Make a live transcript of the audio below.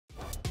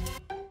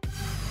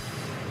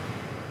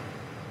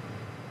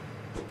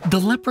The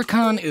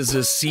Leprechaun is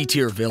a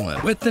C-tier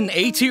villain with an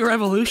A-tier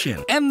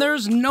evolution, and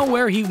there's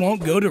nowhere he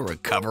won't go to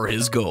recover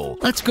his gold.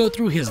 Let's go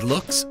through his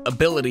looks,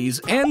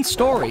 abilities, and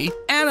story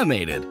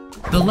animated.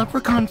 The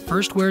Leprechaun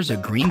first wears a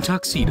green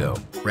tuxedo,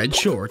 red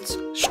shorts,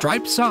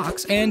 striped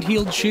socks, and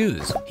heeled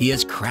shoes. He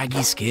has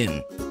craggy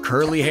skin,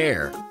 curly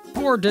hair,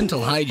 poor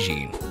dental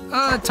hygiene,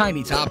 a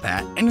tiny top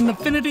hat, and an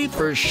affinity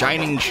for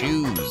shining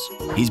shoes.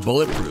 He's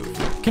bulletproof,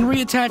 can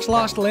reattach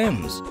lost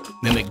limbs,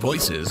 mimic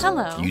voices,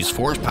 use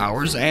force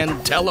powers,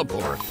 and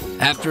teleport.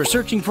 After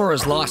searching for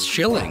his lost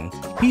shilling,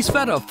 he's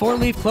fed a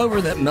 4-leaf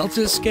clover that melts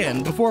his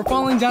skin before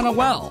falling down a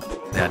well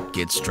that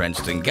gets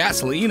drenched in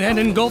gasoline and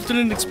engulfed in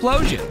an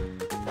explosion.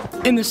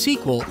 In the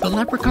sequel, the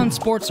Leprechaun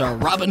sports a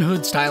Robin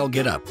Hood-style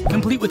getup,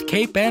 complete with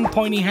cape and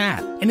pointy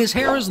hat, and his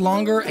hair is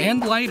longer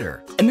and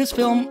lighter. In this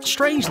film,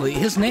 strangely,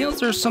 his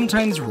nails are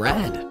sometimes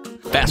red.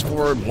 Fast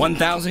forward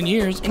 1,000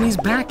 years, and he's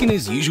back in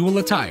his usual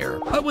attire,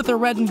 but with a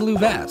red and blue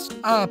vest,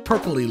 a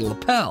purpley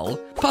lapel,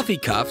 puffy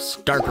cuffs,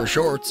 darker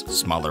shorts,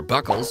 smaller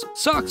buckles,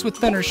 socks with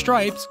thinner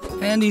stripes,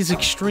 and he's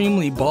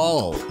extremely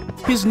bald.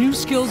 His new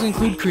skills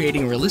include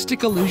creating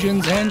realistic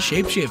illusions and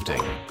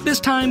shapeshifting. This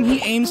time, he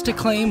aims to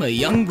claim a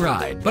young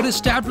bride, but is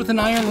stabbed with an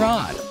iron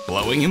rod,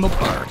 blowing him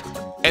apart.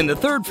 In the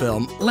third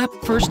film, Lep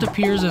first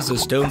appears as a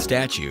stone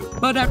statue,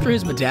 but after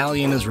his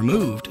medallion is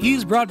removed,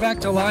 he's brought back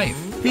to life.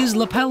 His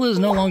lapel is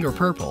no longer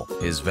purple,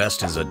 his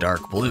vest is a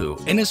dark blue,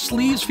 and his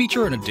sleeves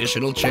feature an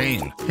additional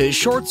chain. His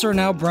shorts are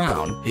now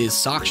brown, his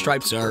sock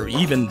stripes are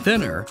even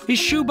thinner, his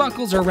shoe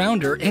buckles are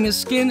rounder, and his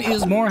skin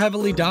is more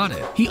heavily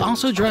dotted. He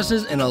also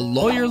dresses in a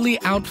lawyerly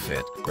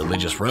outfit,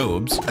 religious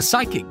robes, a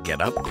psychic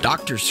getup,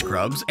 doctor's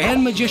scrubs,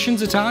 and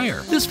magician's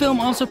attire. This film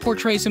also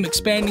portrays him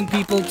expanding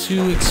people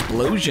to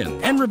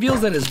explosion, and reveals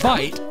that his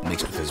bite,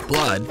 mixed with his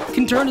blood,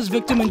 can turn his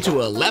victim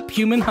into a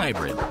Lep-human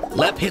hybrid.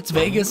 Lep hits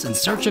Vegas in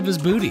search of his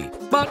booty,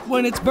 but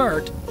when it's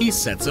burnt, he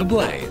sets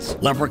ablaze.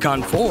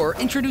 Leprechaun 4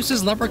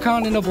 introduces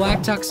Leprechaun in a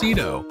black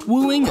tuxedo,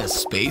 wooing a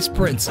space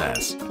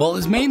princess. While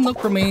his main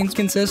look remains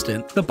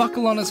consistent, the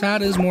buckle on his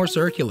hat is more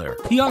circular.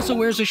 He also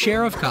wears a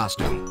sheriff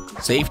costume,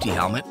 safety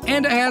helmet,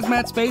 and a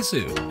hazmat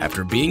spacesuit.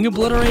 After being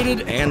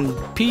obliterated and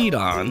peed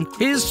on,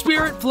 his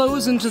spirit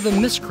flows into the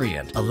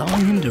miscreant,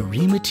 allowing him to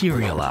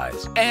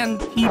rematerialize.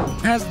 And he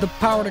has the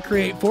power to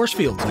create force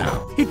fields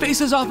now. He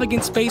faces off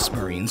against space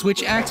marines,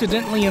 which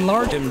accidentally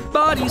enlarge him,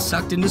 but he's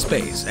sucked into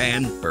space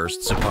and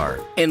bursts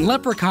apart. In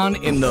Leprechaun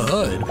in the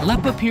Hood,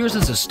 Lep appears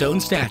as a stone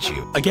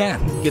statue,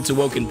 again, gets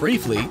awoken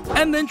briefly,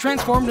 and then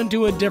transformed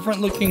into a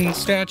different-looking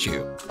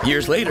statue.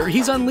 Years later,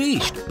 he's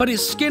unleashed, but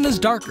his skin is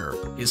darker,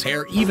 his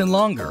hair even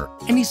longer,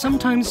 and he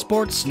sometimes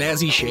sports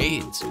snazzy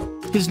shades.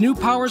 His new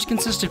powers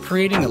consist of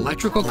creating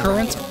electrical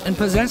currents and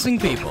possessing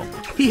people.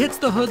 He hits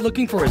the hood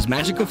looking for his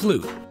magical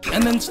flute,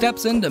 and then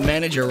steps in to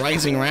manage a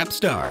rising rap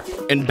star.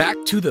 And back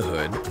to the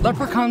Hood,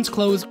 Leprechaun's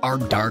clothes are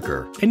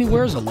darker, and he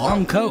wears a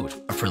long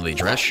coat, a frilly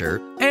dress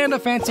shirt, and a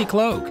fancy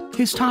cloak.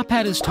 His top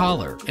hat is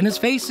taller, and his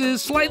face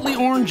is slightly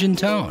orange in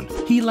tone.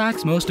 He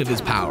lacks most of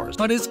his powers,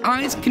 but his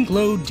eyes can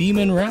glow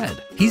demon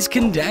red. He's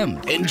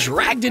condemned and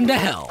dragged into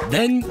hell.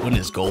 Then, when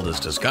his gold is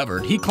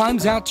discovered, he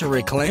climbs out to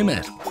reclaim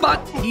it.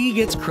 But he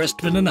gets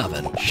crisped in an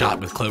oven, shot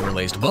with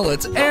clover-laced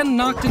bullets, and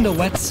knocked into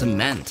wet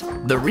cement.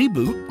 The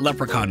reboot,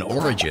 Leprechaun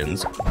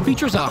Origins,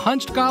 features a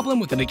hunched goblin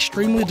with an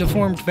extremely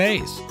deformed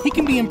face. He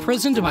can be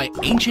imprisoned by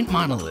ancient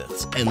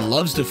monoliths and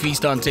loves to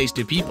feast on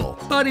tasty people,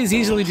 but he's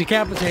easily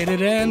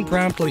decapitated and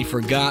promptly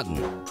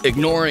forgotten.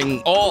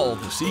 Ignoring all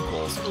the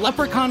sequels,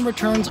 Leprechaun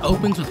Returns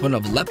opens with one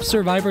of Lep's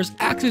survivors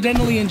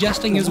accidentally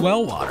ingesting his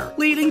well water,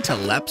 leading to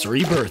Lep's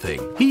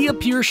rebirthing. He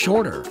appears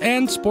shorter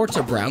and sports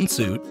a brown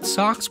suit,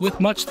 socks with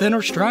much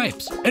thinner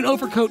stripes, an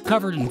overcoat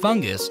covered in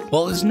fungus,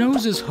 while his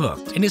nose is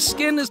hooked and his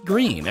skin is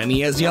green and he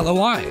has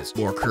yellow eyes,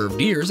 more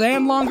curved ears,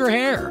 and longer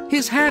hair.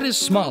 His hat is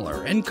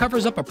smaller and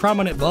covers up a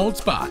prominent bald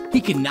spot.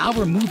 He can now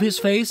remove his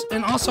face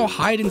and also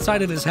hide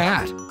inside of his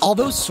hat.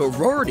 Although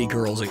sorority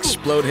girls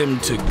explode him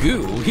to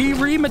goo, he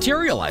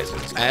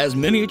rematerializes as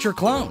miniature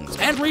clones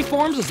and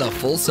reforms as a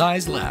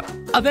full-size Lep.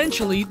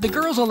 Eventually, the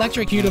girls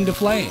electrocute him to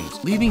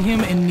flames, leaving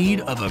him in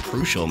need of a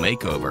crucial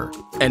makeover.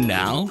 And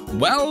now,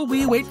 well,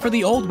 we wait for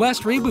the Old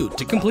West Reboot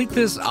to complete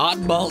this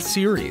oddball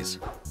series.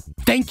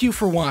 Thank you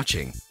for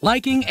watching,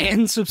 liking,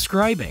 and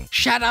subscribing.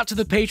 Shout out to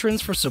the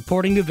patrons for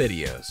supporting the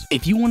videos.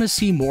 If you want to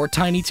see more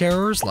tiny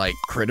terrors like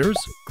critters,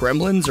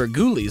 gremlins, or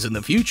ghoulies in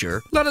the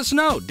future, let us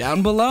know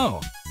down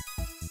below.